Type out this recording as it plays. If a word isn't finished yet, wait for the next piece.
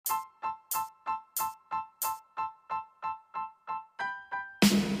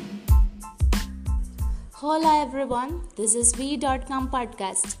Hola everyone, this is V.com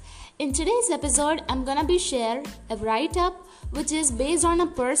podcast. In today's episode, I'm gonna be share a write-up which is based on a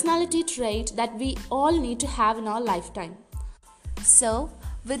personality trait that we all need to have in our lifetime. So,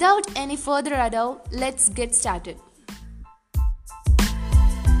 without any further ado, let's get started.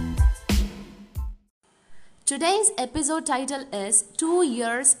 Today's episode title is 2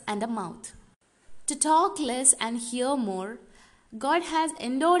 Ears and a Mouth. To talk less and hear more, God has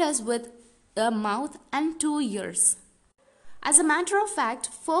endowed us with a mouth and 2 ears. As a matter of fact,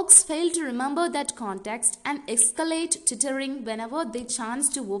 folks fail to remember that context and escalate tittering whenever they chance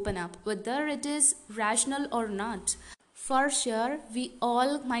to open up, whether it is rational or not. For sure, we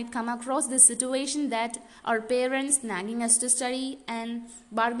all might come across this situation that our parents nagging us to study and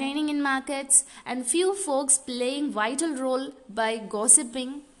bargaining in markets, and few folks playing vital role by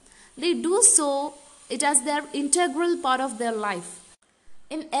gossiping. They do so it as their integral part of their life.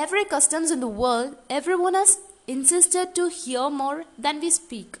 In every customs in the world, everyone has insisted to hear more than we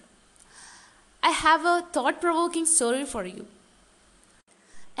speak. I have a thought-provoking story for you.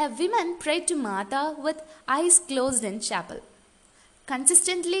 A woman prayed to Martha with eyes closed in chapel.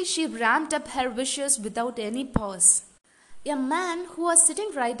 Consistently, she ramped up her wishes without any pause. A man who was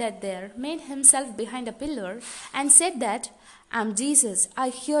sitting right there made himself behind a pillar and said that, "I'm Jesus, I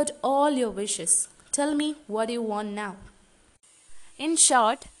heard all your wishes. Tell me what you want now." In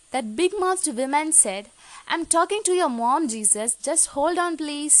short, that big-mouthed woman said, "I'm talking to your mom, Jesus. Just hold on,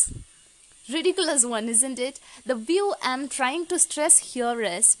 please." Ridiculous one, isn't it? The view I'm trying to stress here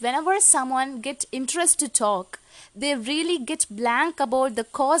is whenever someone gets interest to talk, they really get blank about the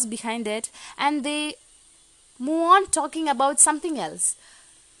cause behind it and they move on talking about something else.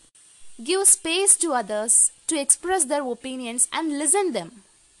 Give space to others to express their opinions and listen them.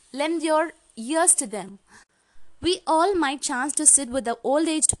 Lend your ears to them. We all might chance to sit with the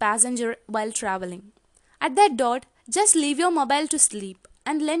old-aged passenger while traveling. At that dot, just leave your mobile to sleep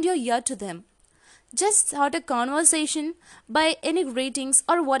and lend your ear to them. Just start a conversation by any greetings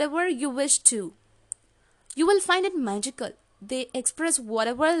or whatever you wish to. You will find it magical. They express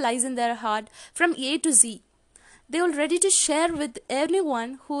whatever lies in their heart from A to Z. They are ready to share with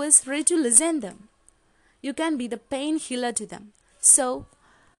anyone who is ready to listen to them. You can be the pain healer to them. So,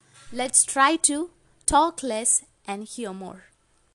 let's try to talk less and hear more.